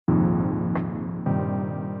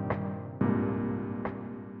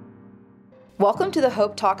Welcome to the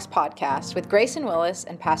Hope Talks podcast with Grayson Willis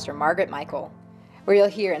and Pastor Margaret Michael, where you'll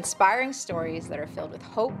hear inspiring stories that are filled with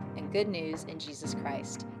hope and good news in Jesus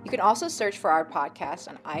Christ. You can also search for our podcast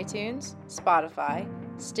on iTunes, Spotify,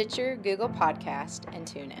 Stitcher, Google Podcast, and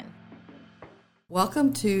TuneIn.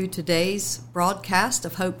 Welcome to today's broadcast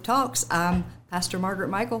of Hope Talks. I'm Pastor Margaret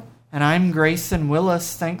Michael. And I'm Grayson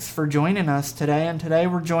Willis. Thanks for joining us today. And today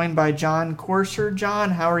we're joined by John Courser.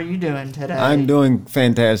 John, how are you doing today? I'm doing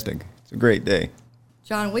fantastic. It's a great day.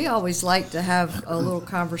 John, we always like to have a little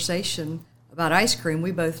conversation about ice cream.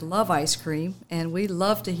 We both love ice cream, and we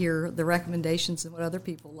love to hear the recommendations and what other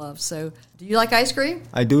people love. So, do you like ice cream?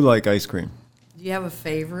 I do like ice cream. Do you have a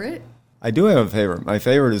favorite? I do have a favorite. My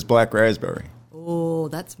favorite is black raspberry. Oh,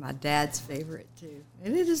 that's my dad's favorite, too.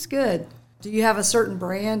 And it is good. Do you have a certain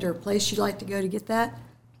brand or place you like to go to get that?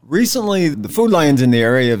 Recently, the Food Lions in the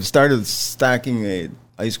area have started stocking a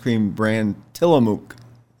ice cream brand, Tillamook.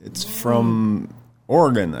 It's from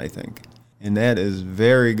Oregon, I think. And that is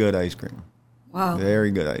very good ice cream. Wow. Very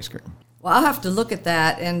good ice cream. Well, I'll have to look at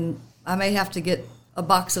that, and I may have to get a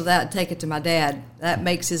box of that and take it to my dad. That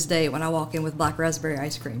makes his day when I walk in with black raspberry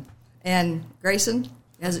ice cream. And Grayson,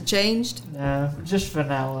 has it changed? No, just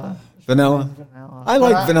vanilla. Vanilla? I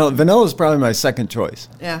like vanilla. Vanilla is probably my second choice.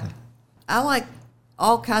 Yeah. I like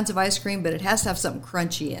all kinds of ice cream, but it has to have something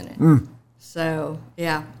crunchy in it. So,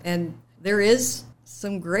 yeah. And there is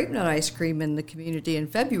some grape nut ice cream in the community in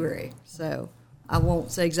February. So I won't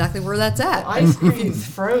say exactly where that's at. Ice cream's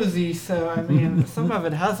frozy, so I mean, some of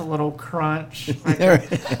it has a little crunch.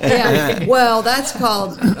 Yeah. Well, that's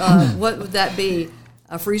called, what would that be?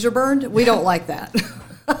 A freezer burned? We don't like that.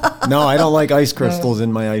 No, I don't like ice crystals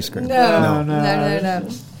in my ice cream. No.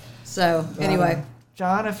 So, anyway.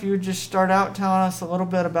 John, if you would just start out telling us a little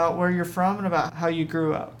bit about where you're from and about how you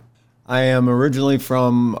grew up. I am originally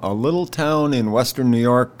from a little town in western New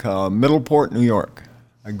York, Middleport, New York.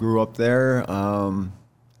 I grew up there, and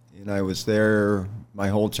I was there my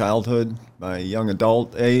whole childhood, my young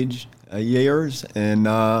adult age years, and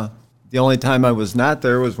the only time I was not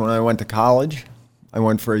there was when I went to college. I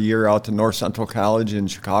went for a year out to North Central College in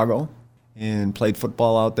Chicago and played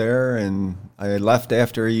football out there, and I left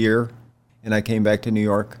after a year, and I came back to New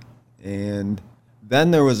York. And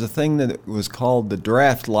then there was a thing that was called the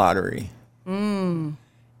draft lottery, and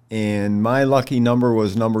my lucky number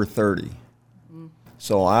was number 30.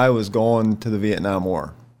 So I was going to the Vietnam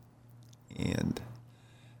War. And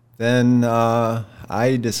then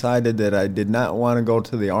I decided that I did not want to go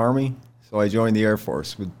to the Army. So I joined the Air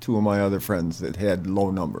Force with two of my other friends that had low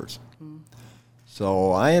numbers.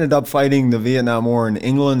 So I ended up fighting the Vietnam War in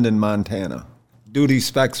England and Montana. Duty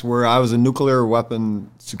specs were I was a nuclear weapon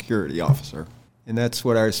security officer. And that's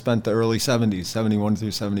what I spent the early 70s, 71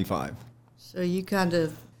 through 75. So you kind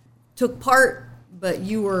of took part, but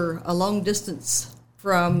you were a long distance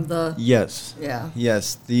from the... Yes. Yeah.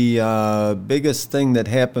 Yes. The biggest thing that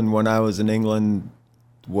happened when I was in England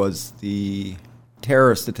was the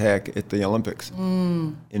terrorist attack at the Olympics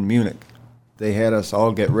in Munich. They had us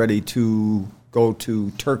all get ready to go to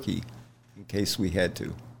Turkey in case we had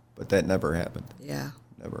to, but that never happened. Yeah.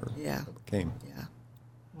 Never Yeah. came. Yeah.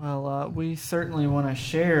 Well, we certainly want to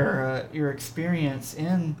share your experience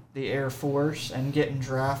in the Air Force and getting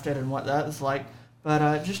drafted and what that was like.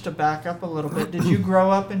 But just to back up a little bit, did you grow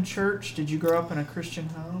up in church? Did you grow up in a Christian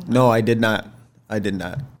home? No, I did not. I did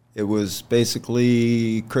not. It was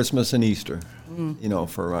basically Christmas and Easter,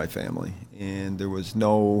 for my family. And there was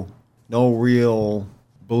no real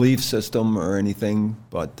belief system or anything,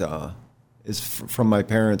 but from my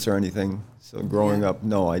parents or anything. So growing up,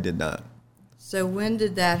 no, I did not. So when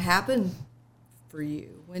did that happen for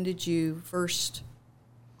you? When did you first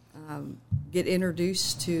get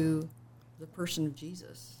introduced to the person of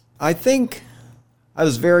Jesus? I think I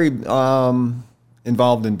was very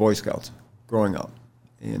involved in Boy Scouts growing up.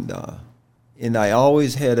 And I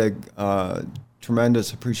always had a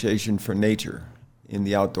tremendous appreciation for nature in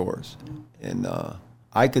the outdoors. And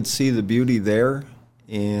I could see the beauty there,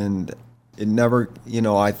 and it never,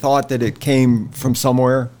 I thought that it came from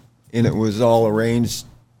somewhere, and it was all arranged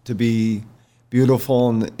to be beautiful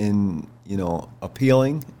and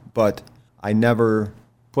appealing, but I never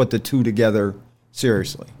put the two together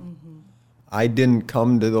seriously. I didn't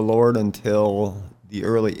come to the Lord until the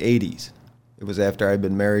early 80s. It was after I'd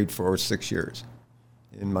been married for 6 years.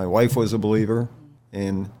 And my wife was a believer,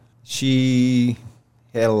 and she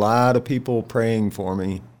had a lot of people praying for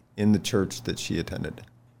me in the church that she attended.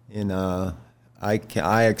 And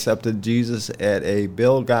I accepted Jesus at a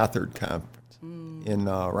Bill Gothard conference in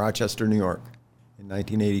Rochester, New York in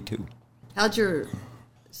 1982.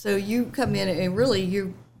 So you come in and really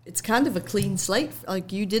it's kind of a clean slate.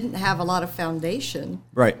 Like you didn't have a lot of foundation.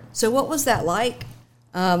 Right. So what was that like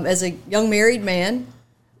as a young married man?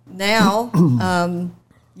 Now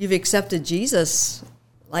you've accepted Jesus.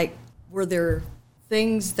 Like, were there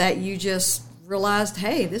things that you just realized,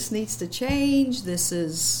 hey, this needs to change?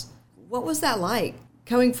 What was that like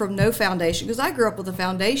coming from no foundation? Because I grew up with a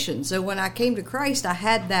foundation. So when I came to Christ, I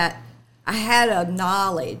had a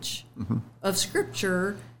knowledge of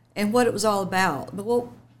Scripture and what it was all about. But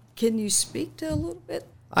can you speak to a little bit?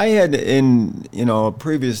 I had in,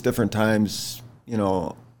 previous different times,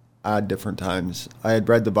 odd different times, I had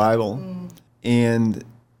read the Bible, and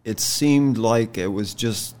it seemed like it was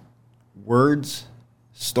just words,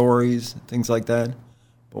 stories, things like that.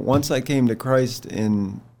 But once I came to Christ,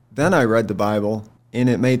 and then I read the Bible, and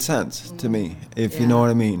it made sense to me, if you know what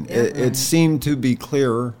I mean. Yeah. It seemed to be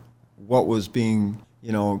clearer what was being,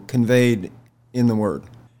 conveyed in the Word.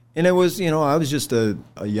 And it was, I was just a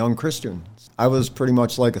young Christian. I was pretty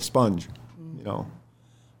much like a sponge,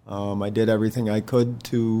 I did everything I could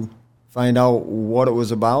to find out what it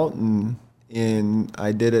was about, and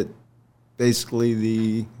I did it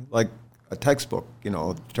basically like a textbook,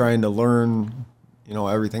 trying to learn,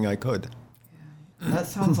 everything I could. That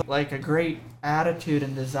sounds like a great attitude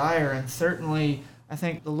and desire, and certainly I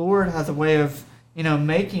think the Lord has a way of,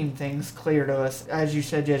 making things clear to us. As you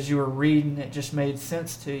said, as you were reading, it just made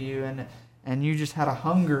sense to you, and you just had a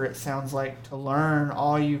hunger, it sounds like, to learn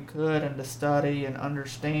all you could and to study and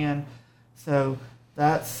understand. So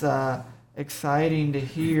that's exciting to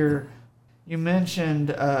hear. You mentioned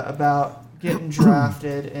about getting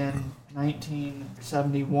drafted in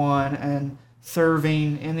 1971 and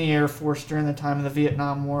serving in the Air Force during the time of the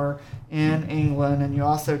Vietnam War in England, and you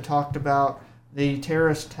also talked about the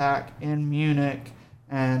terrorist attack in Munich.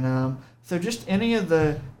 And so just any of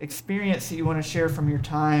the experience that you want to share from your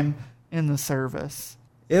time in the service.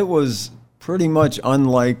 It was pretty much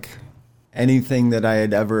unlike anything that I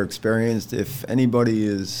had ever experienced. If anybody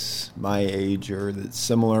is my age or that's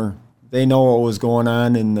similar, they know what was going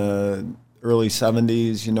on in the early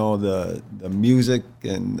 70s, the music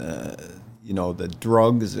and, the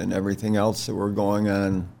drugs and everything else that were going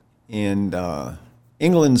on. And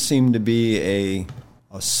England seemed to be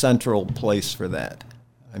a central place for that.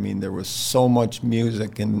 I mean, there was so much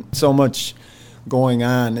music and so much going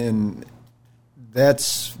on, and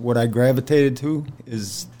that's what I gravitated to,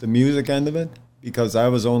 is the music end of it, because I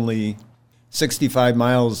was only 65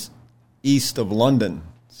 miles east of London,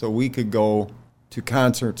 so we could go to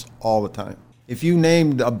concerts all the time. If you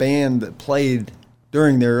named a band that played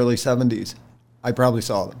during the early 70s, I probably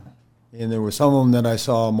saw them. And there were some of them that I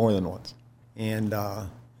saw more than once. And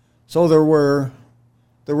so there were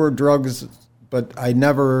drugs, but I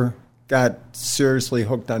never got seriously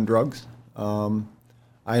hooked on drugs.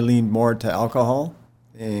 I leaned more to alcohol,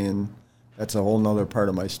 and that's a whole nother part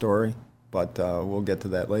of my story, but we'll get to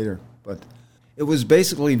that later. But it was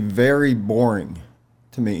basically very boring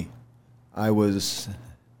to me.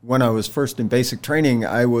 When I was first in basic training,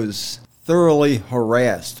 I was thoroughly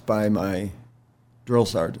harassed by my drill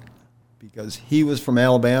sergeant because he was from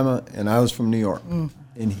Alabama and I was from New York,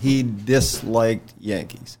 and he disliked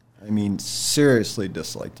Yankees. I mean, seriously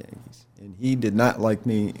disliked Yankees, and he did not like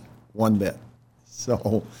me one bit.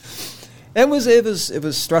 So it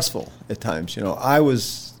was stressful at times. I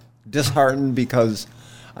was disheartened because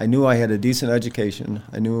I knew I had a decent education.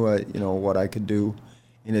 I knew what I could do,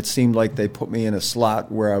 and it seemed like they put me in a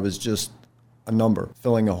slot where I was just a number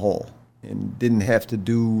filling a hole and didn't have to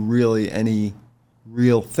do really any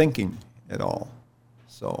real thinking at all.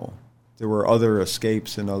 So there were other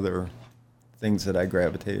escapes and other things that I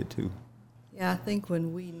gravitated to. Yeah, I think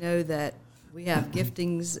when we know that we have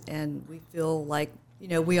giftings and we feel like,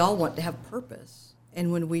 we all want to have purpose.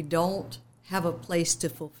 And when we don't have a place to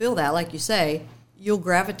fulfill that, like you say, you'll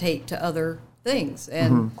gravitate to other things.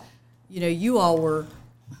 And, you all were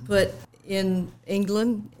put in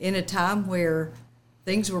England in a time where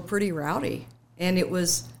things were pretty rowdy. And it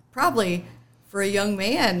was probably for a young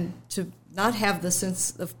man to not have the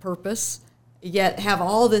sense of purpose, yet have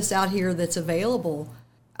all this out here that's available.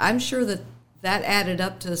 I'm sure that added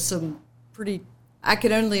up to some pretty, I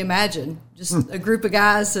could only imagine, just a group of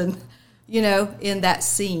guys and, in that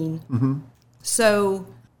scene. Mm-hmm. So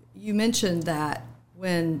you mentioned that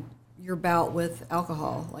when your bout with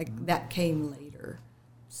alcohol, like that came later.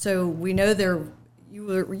 So we know you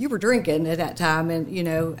were drinking at that time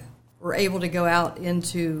and, were able to go out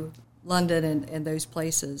into London and those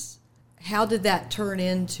places. How did that turn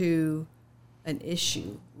into an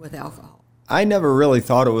issue with alcohol? I never really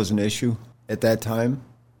thought it was an issue at that time.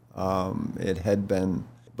 It had been,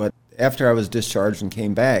 but after I was discharged and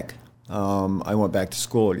came back, I went back to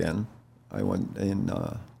school again. I went, and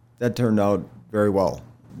that turned out very well.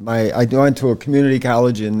 I went to a community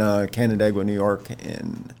college in Canandaigua, New York,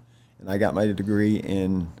 and I got my degree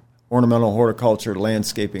in ornamental horticulture,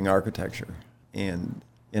 landscaping, architecture, and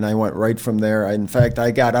I went right from there. In fact,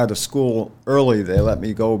 I got out of school early. They let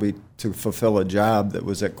me go to fulfill a job that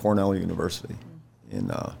was at Cornell University,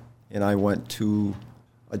 and I went to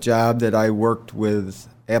a job that I worked with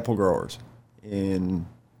apple growers. And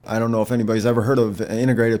I don't know if anybody's ever heard of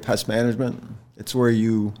integrated pest management. It's where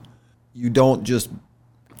you don't just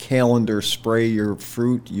calendar spray your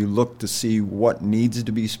fruit. You look to see what needs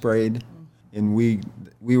to be sprayed. And we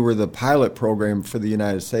were the pilot program for the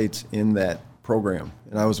United States in that program.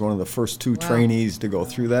 And I was one of the first two trainees to go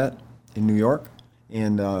through that in New York.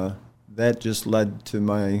 And that just led to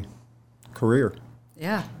my career.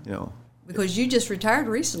 Yeah. You know, because you just retired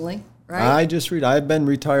recently, right? I've been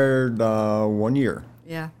retired 1 year.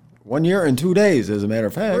 Yeah. 1 year and 2 days, as a matter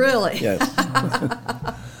of fact. Really? Yes.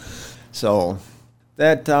 So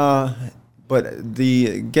that, but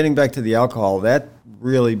getting back to the alcohol, that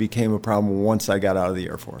really became a problem once I got out of the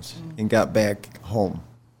Air Force and got back home.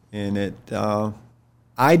 And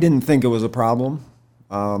I didn't think it was a problem.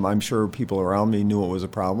 I'm sure people around me knew it was a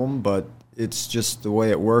problem, but it's just the way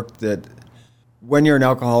it worked that when you're an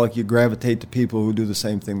alcoholic, you gravitate to people who do the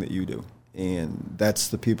same thing that you do. And that's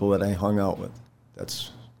the people that I hung out with. That's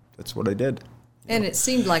what I did. And it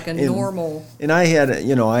seemed like a normal. And I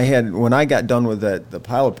had when I got done with the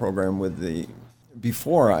pilot program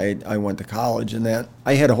before I went to college and that,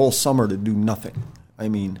 I had a whole summer to do nothing. I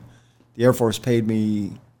mean, the Air Force paid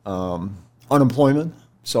me unemployment,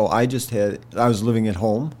 so I was living at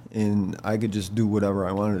home and I could just do whatever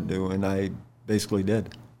I wanted to do, and I basically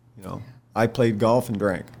did. You know, I played golf and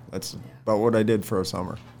drank. That's about what I did for a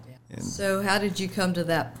summer. And so how did you come to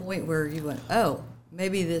that point where you went, oh,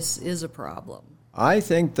 maybe this is a problem? I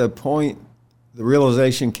think the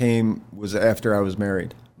realization was after I was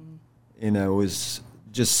married. And I was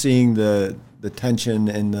just seeing the tension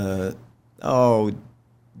and the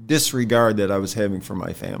disregard that I was having for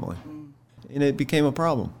my family. And it became a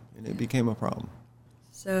problem.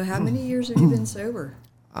 So how many years have you been sober?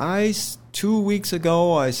 2 weeks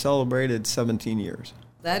ago, I celebrated 17 years.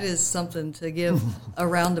 That is something to give a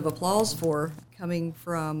round of applause for, coming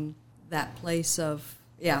from that place of,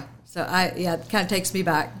 So it kind of takes me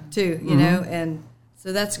back too, you know, and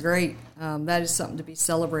so that's great. That is something to be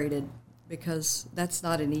celebrated because that's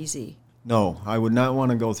not an easy. No, I would not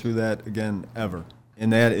want to go through that again ever,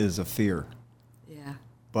 and that is a fear. Yeah.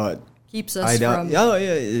 But keeps us from. Oh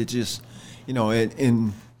yeah, it just,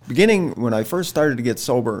 in beginning when I first started to get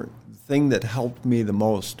sober, the thing that helped me the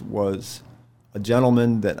most was a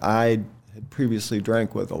gentleman that I had previously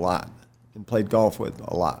drank with a lot and played golf with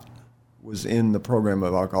a lot. Was in the program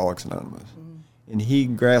of Alcoholics Anonymous. And he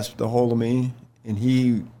grasped a hold of me, and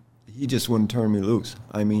he just wouldn't turn me loose.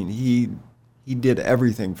 I mean, he did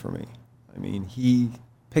everything for me. I mean, he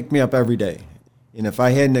picked me up every day. And if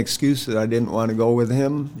I had an excuse that I didn't want to go with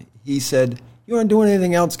him, he said, "You aren't doing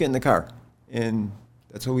anything else, get in the car." And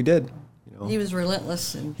that's what we did. He was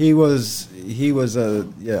relentless. And he was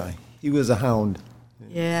a hound.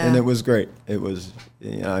 Yeah. And it was great. It was,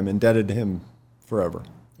 I'm indebted to him forever.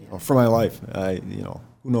 For my life,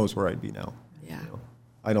 who knows where I'd be now. Yeah.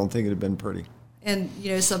 I don't think it had been pretty. And,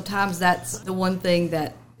 sometimes that's the one thing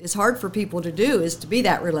that is hard for people to do is to be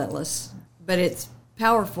that relentless. But it's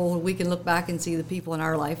powerful. We can look back and see the people in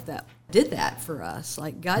our life that did that for us.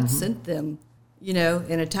 Like God sent them, in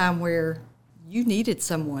a time where you needed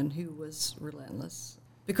someone who was relentless.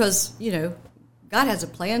 Because, God has a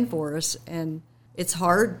plan for us, and it's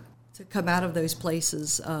hard to come out of those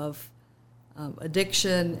places of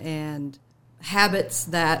addiction and habits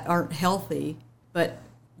that aren't healthy, but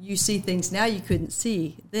you see things now you couldn't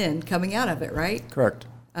see then coming out of it, right? Correct.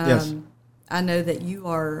 Yes. I know that you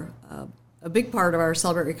are a big part of our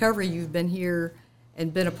Celebrate Recovery. You've been here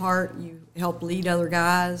and been a part. You help lead other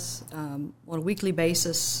guys on a weekly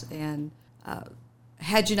basis, and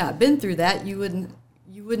had you not been through that, you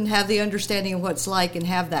wouldn't have the understanding of what it's like and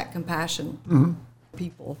have that compassion for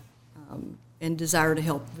people and desire to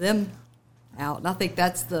help them out. And I think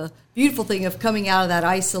that's the beautiful thing of coming out of that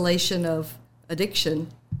isolation of addiction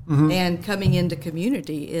and coming into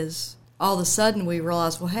community is all of a sudden we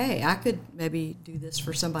realize, well, hey, I could maybe do this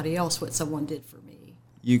for somebody else, what someone did for me.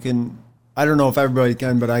 You can, I don't know if everybody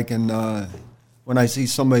can, but I can, when I see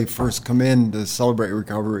somebody first come in to Celebrate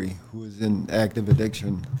Recovery who is in active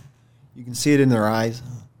addiction, you can see it in their eyes.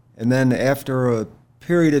 And then after a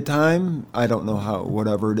period of time, I don't know how,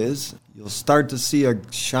 whatever it is, you'll start to see a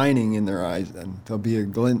shining in their eyes, and there'll be a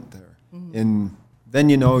glint there. And then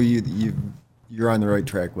you're on the right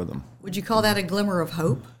track with them. Would you call that a glimmer of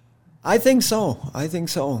hope? I think so.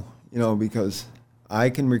 Because I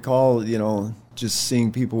can recall, just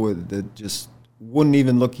seeing people that just wouldn't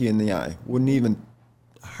even look you in the eye, wouldn't even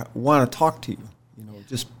want to talk to you,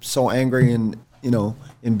 just so angry and,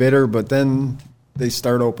 and bitter. But then they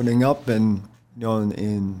start opening up and,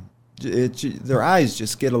 their eyes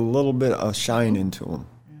just get a little bit of shine into them.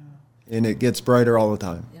 Yeah. And it gets brighter all the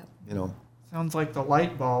time, Yep. Sounds like the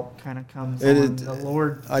light bulb kind of comes on. The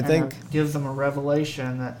Lord gives them a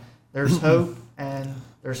revelation that there's hope and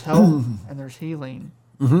there's help and there's healing.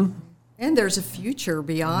 Mm-hmm. And there's a future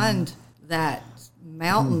beyond that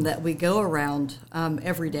mountain that we go around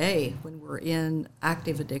every day when we're in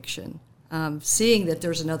active addiction. Seeing that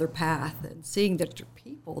there's another path and seeing that there are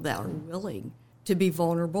people that are willing to be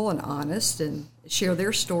vulnerable and honest and share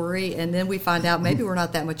their story. And then we find out maybe we're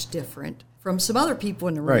not that much different from some other people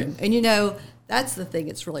in the room. Right. And, that's the thing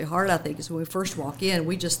that's really hard, I think, is when we first walk in,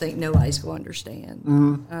 we just think nobody's going to understand.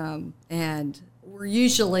 Mm-hmm. And we're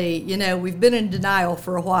usually, we've been in denial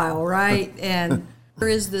for a while, right? And there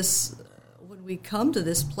is this, when we come to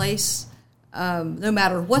this place, no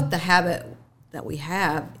matter what the habit that we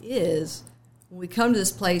have is, when we come to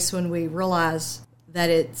this place when we realize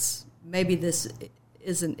that maybe this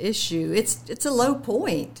is an issue, it's a low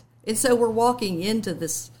point. And so we're walking into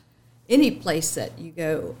this, any place that you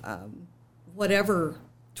go, whatever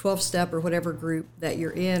 12-step or whatever group that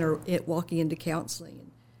you're in, or walking into counseling,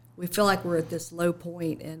 and we feel like we're at this low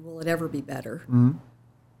point and will it ever be better? Mm-hmm.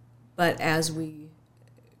 But as we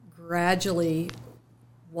gradually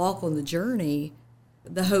walk on the journey,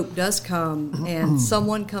 the hope does come and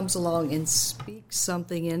someone comes along and speaks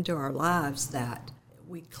something into our lives that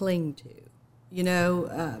we cling to.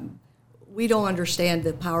 We don't understand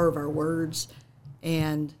the power of our words,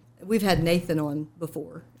 and we've had Nathan on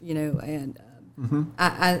before, and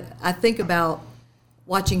I think about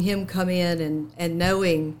watching him come in and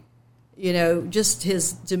knowing, just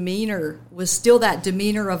his demeanor was still that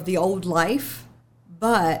demeanor of the old life.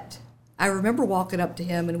 But I remember walking up to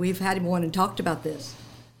him, and we've had him on and talked about this,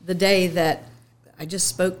 the day that I just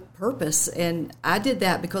spoke purpose, and I did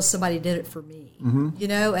that because somebody did it for me,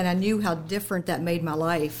 and I knew how different that made my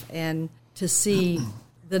life. And to see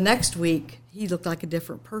the next week, he looked like a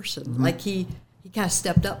different person. Like he kind of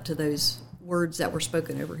stepped up to those words that were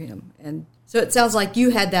spoken over him. And so it sounds like you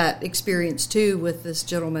had that experience too with this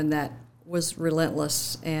gentleman that was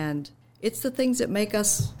relentless, and it's the things that make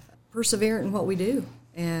us perseverant in what we do.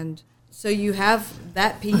 And so you have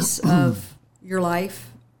that piece of your life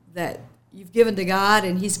that you've given to God,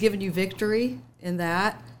 and he's given you victory in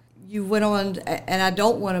that. You went on, and I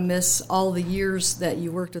don't want to miss all the years that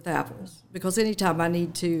you worked with apples, because anytime I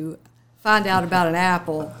need to find out about an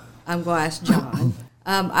apple, I'm going to ask John.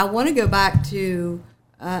 I want to go back to,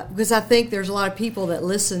 because I think there's a lot of people that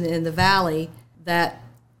listen in the Valley that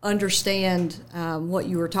understand what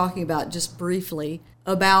you were talking about just briefly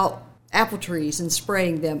about apple trees and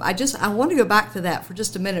spraying them. I want to go back to that for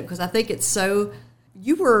just a minute, because I think it's so,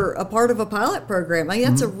 you were a part of a pilot program. I think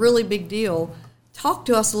that's a really big deal. Talk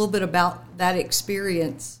to us a little bit about that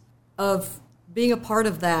experience of being a part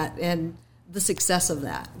of that and the success of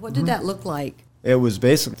that. What did that look like? It was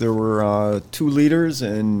basically, there were 2 leaders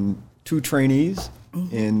and 2 trainees,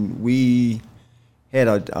 and we had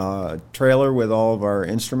a trailer with all of our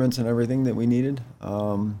instruments and everything that we needed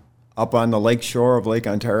up on the lake shore of Lake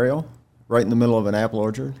Ontario, right in the middle of an apple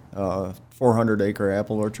orchard, 400-acre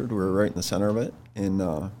apple orchard. We were right in the center of it,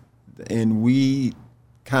 and we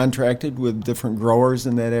contracted with different growers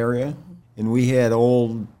in that area, and we had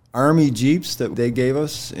old Army Jeeps that they gave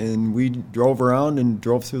us, and we drove around and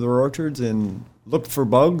drove through their orchards and looked for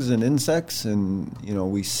bugs and insects, and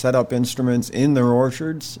we set up instruments in their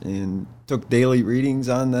orchards and took daily readings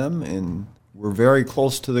on them, and we're very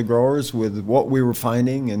close to the growers with what we were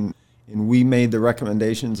finding, and we made the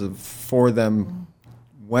recommendations for them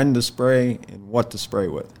when to spray and what to spray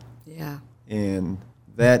with. Yeah. And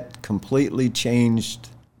that completely changed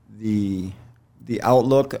the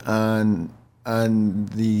outlook on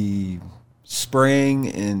the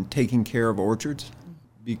spraying and taking care of orchards,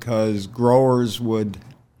 because growers would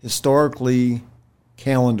historically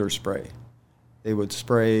calendar spray. They would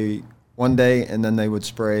spray one day and then they would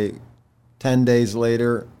spray 10 days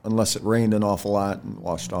later, unless it rained an awful lot and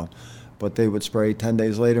washed off. But they would spray 10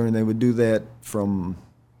 days later, and they would do that from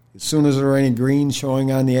as soon as there were any green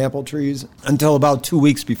showing on the apple trees until about 2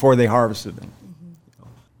 weeks before they harvested them.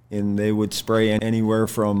 And they would spray anywhere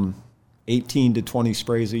from 18 to 20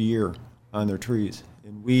 sprays a year on their trees.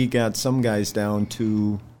 And we got some guys down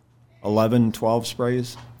to 11, 12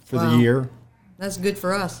 sprays for the year. That's good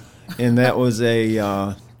for us. And that was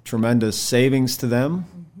a tremendous savings to them.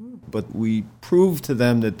 But we proved to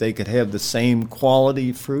them that they could have the same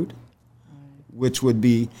quality fruit, which would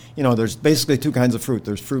be, there's basically two kinds of fruit.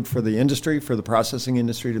 There's fruit for the industry, for the processing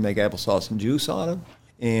industry to make applesauce and juice out of.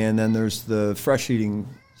 And then there's the fresh eating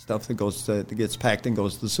stuff that gets packed and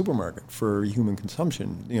goes to the supermarket for human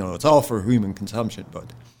consumption. It's all for human consumption.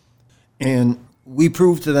 And we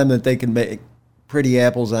proved to them that they can make pretty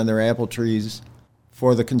apples on their apple trees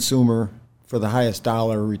for the consumer for the highest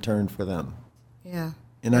dollar return for them. Yeah.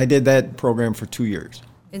 And I did that program for 2 years.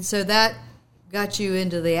 And so that got you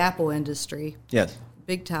into the apple industry. Yes.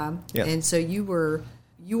 Big time. Yes. And so you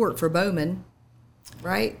worked for Bowman,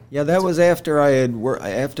 right? Yeah, that was after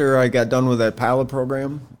after I got done with that pilot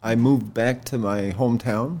program. I moved back to my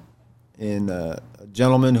hometown, and a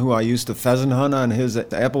gentleman who I used to pheasant hunt on his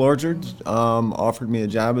apple orchards offered me a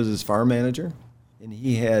job as his farm manager, and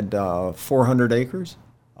he had 400 acres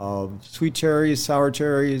of sweet cherries, sour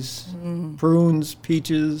cherries, prunes,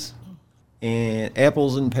 peaches, and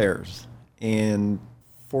apples and pears, and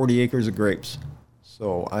 40 acres of grapes.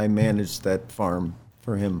 So I managed that farm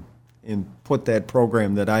for him and put that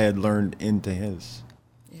program that I had learned into his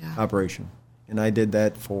operation. And I did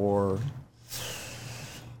that for,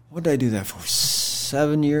 what did I do that for?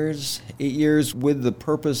 7 years, 8 years, with the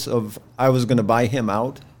purpose of I was going to buy him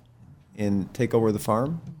out and take over the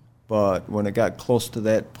farm. But when it got close to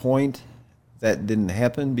that point, that didn't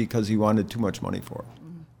happen because he wanted too much money for it.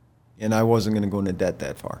 And I wasn't going to go into debt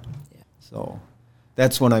that far. Yeah. So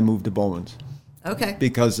that's when I moved to Bowman's. Okay.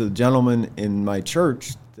 Because the gentleman in my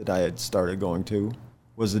church that I had started going to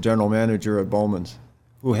was the general manager at Bowman's,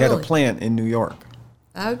 who had a plant in New York.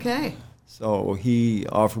 Okay. So he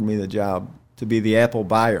offered me the job to be the apple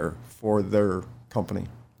buyer for their company.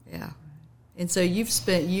 Yeah. And so you've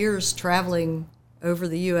spent years traveling over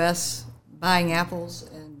the U.S. buying apples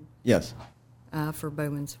and Yes. For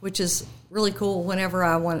Bowman's, which is really cool. Whenever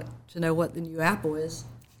I want to know what the new apple is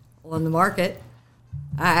on the market,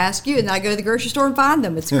 I ask you, and I go to the grocery store and find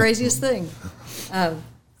them. It's the craziest thing.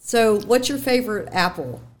 So what's your favorite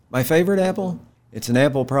apple? My favorite apple? It's an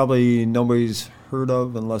apple probably nobody's heard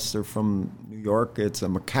of unless they're from New York. It's a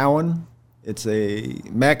McCowan. It's a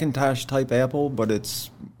Macintosh-type apple, but it's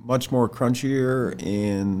much more crunchier,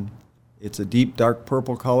 and it's a deep, dark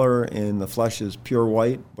purple color, and the flesh is pure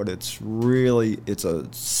white, but it's a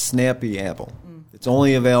snappy apple. It's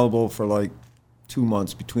only available for like 2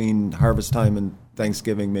 months between harvest time and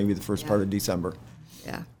Thanksgiving, maybe the first part of December.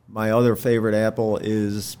 Yeah. My other favorite apple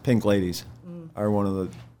is Pink Ladies, are one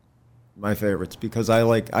of my favorites, because I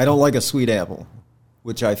don't like a sweet apple,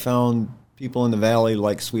 which I found people in the valley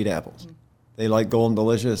like sweet apples. They like Golden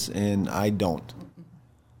Delicious, and I don't.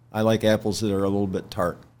 I like apples that are a little bit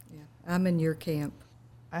tart. I'm in your camp.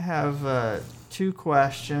 I have 2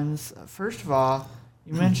 questions. First of all,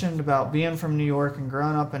 you mentioned about being from New York and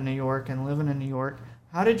growing up in New York and living in New York.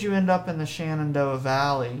 How did you end up in the Shenandoah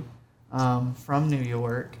Valley from New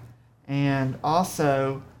York? And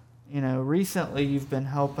also, recently you've been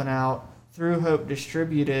helping out through Hope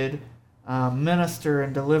Distributed, minister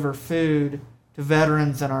and deliver food to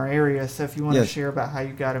veterans in our area. So if you want to share about how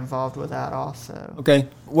you got involved with that also. Okay.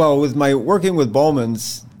 Well, with my working with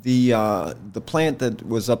Bowman's, the plant that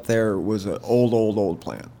was up there was an old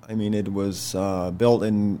plant. I mean, it was built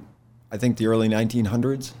in, I think, the early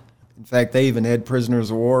 1900s. In fact, they even had prisoners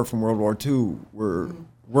of war from World War II were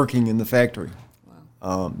working in the factory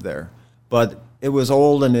there. But it was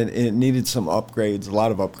old, and it needed some upgrades, a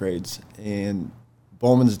lot of upgrades. And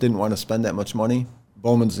Bowman's didn't want to spend that much money.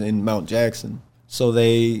 Bowman's in Mount Jackson. So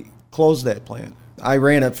they closed that plant. I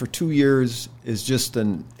ran it for 2 years as just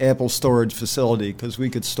an apple storage facility because we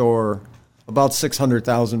could store about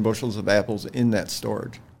 600,000 bushels of apples in that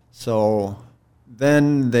storage. So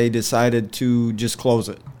then they decided to just close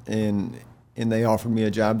it, and they offered me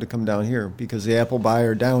a job to come down here because the apple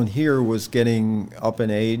buyer down here was getting up in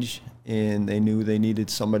age, and they knew they needed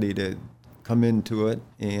somebody to come into it.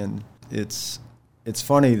 And it's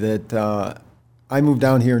funny that I moved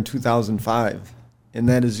down here in 2005, and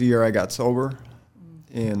that is the year I got sober.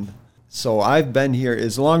 And so I've been here,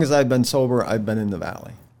 as long as I've been sober, I've been in the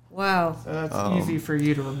valley. Wow. So that's easy for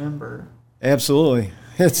you to remember. Absolutely.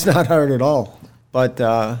 It's not hard at all. But,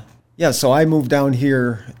 so I moved down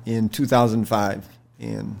here in 2005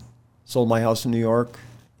 and sold my house in New York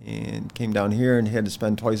and came down here and had to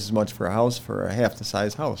spend twice as much for a house for a half the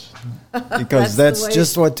size house. Because that's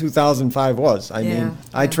just what 2005 was. I mean,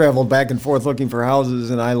 I traveled back and forth looking for houses,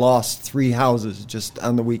 and I lost 3 houses just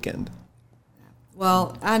on the weekend.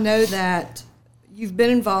 Well, I know that you've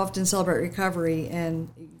been involved in Celebrate Recovery, and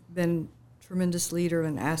you've been a tremendous leader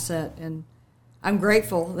and asset. And I'm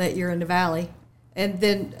grateful that you're in the Valley. And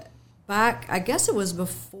then back, I guess it was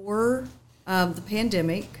before the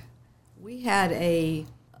pandemic, we had a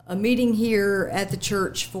meeting here at the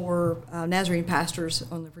church for Nazarene pastors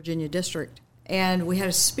on the Virginia district. And we had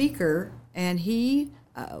a speaker, and he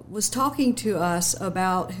was talking to us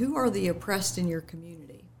about who are the oppressed in your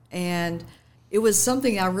community. And it was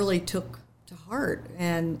something I really took to heart.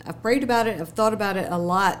 And I've prayed about it. I've thought about it a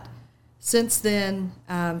lot since then.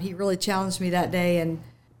 He really challenged me that day. And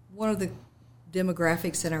one of the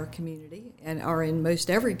demographics in our community, and are in most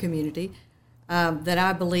every community, that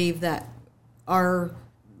I believe that are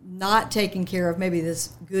not taken care of maybe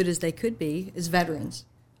as good as they could be, is veterans.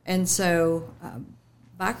 And so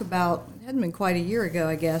back about, it hadn't been quite a year ago,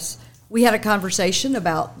 I guess, we had a conversation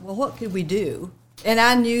about, well, what could we do? And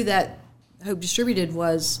I knew that Hope Distributed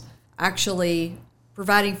was actually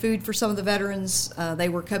providing food for some of the veterans. They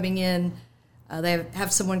were coming in. They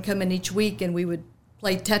have someone come in each week, and we would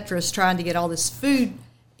play Tetris trying to get all this food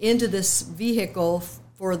into this vehicle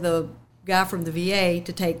for the guy from the VA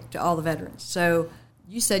to take to all the veterans. So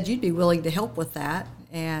you said you'd be willing to help with that,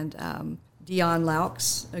 and Dion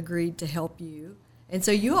Laux agreed to help you. And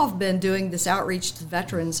so you all have been doing this outreach to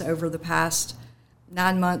veterans over the past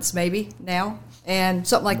 9 months maybe now, and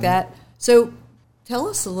something like that. So tell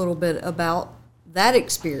us a little bit about that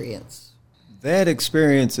experience. That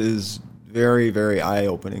experience is very, very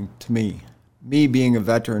eye-opening to me. Me being a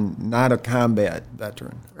veteran, not a combat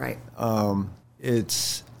veteran. Right.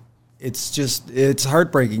 It's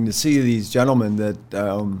heartbreaking to see these gentlemen that,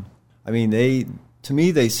 to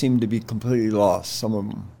me, they seem to be completely lost, some of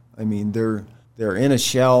them. I mean, they're in a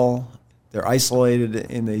shell, they're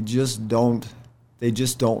isolated, and they just don't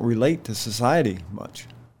relate to society much.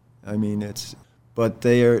 I mean, but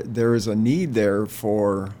there is a need there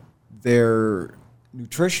for their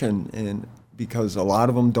nutrition, and because a lot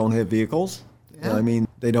of them don't have vehicles. Yeah. I mean,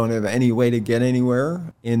 they don't have any way to get anywhere,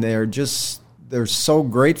 and they're so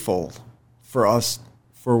grateful for us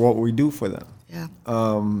for what we do for them. Yeah.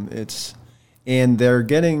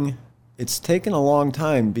 It's taken a long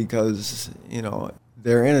time because,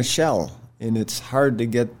 they're in a shell, and it's hard to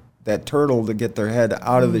get that turtle to get their head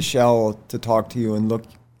out of the shell to talk to you and look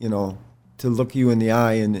you in the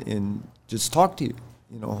eye and just talk to you,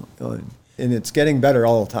 and it's getting better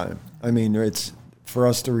all the time. I mean, it's for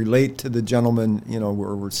us to relate to the gentlemen,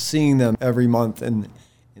 we're seeing them every month, and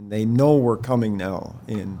they know we're coming now,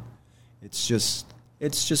 and it's just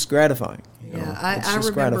gratifying. Yeah, I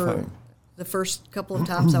remember the first couple of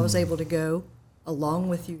times I was able to go along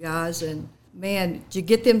with you guys, and man, to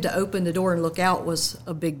get them to open the door and look out was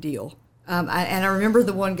a big deal. I remember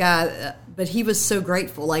the one guy, but he was so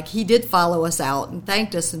grateful. Like, he did follow us out and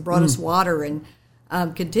thanked us and brought us water, and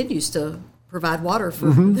continues to provide water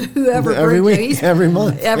for whoever. Every week, every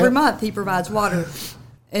month. Every month he provides water.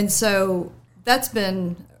 And so that's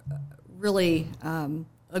been really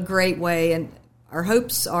a great way. And our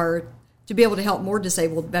hopes are to be able to help more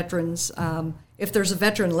disabled veterans. If there's a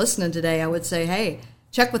veteran listening today, I would say, hey,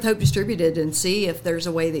 check with Hope Distributed and see if there's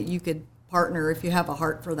a way that you could partner if you have a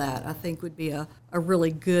heart for that. I think would be a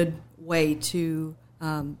really good way to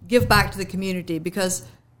give back to the community, because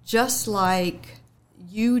just like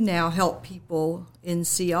you now help people in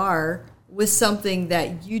CR with something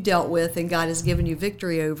that you dealt with and God has given you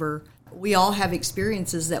victory over, we all have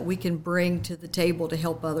experiences that we can bring to the table to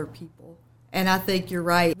help other people. And I think you're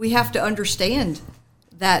right. We have to understand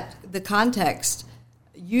that the context.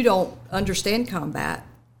 You don't understand combat.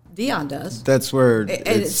 Dion does. That's where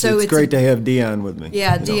it's great to have Dion with me.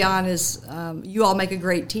 Yeah, Dion is, you all make a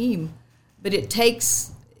great team. But it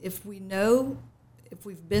takes, if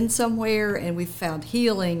we've been somewhere and we've found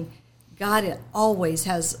healing, God always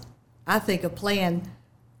has, I think, a plan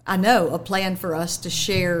for us to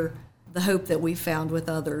share the hope that we found with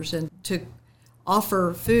others, and to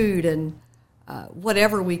offer food and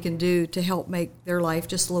whatever we can do to help make their life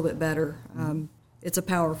just a little bit better. It's a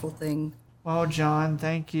powerful thing. Well, John,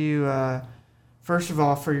 thank you, first of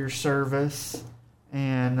all, for your service,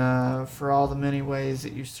 and for all the many ways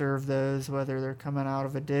that you serve those, whether they're coming out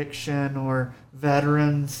of addiction or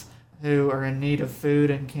veterans who are in need of food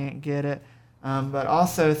and can't get it. But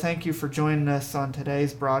also, thank you for joining us on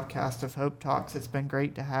today's broadcast of Hope Talks. It's been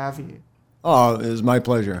great to have you. Oh, it was my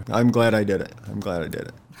pleasure. I'm glad I did it.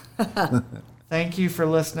 Thank you for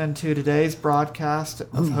listening to today's broadcast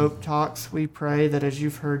of Hope Talks. We pray that as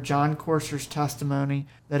you've heard John Courser's testimony,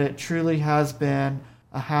 that it truly has been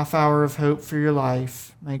a half hour of hope for your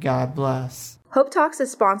life. May God bless. Hope Talks is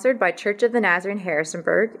sponsored by Church of the Nazarene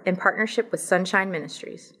Harrisonburg in partnership with Sunshine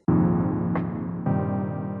Ministries.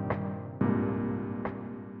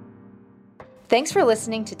 Thanks for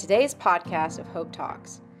listening to today's podcast of Hope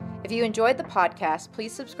Talks. If you enjoyed the podcast,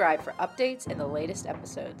 please subscribe for updates and the latest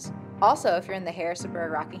episodes. Also, if you're in the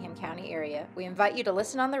Harrisonburg-Rockingham County area, we invite you to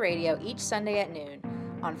listen on the radio each Sunday at noon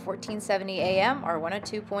on 1470 AM or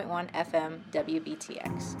 102.1 FM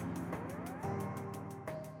WBTX.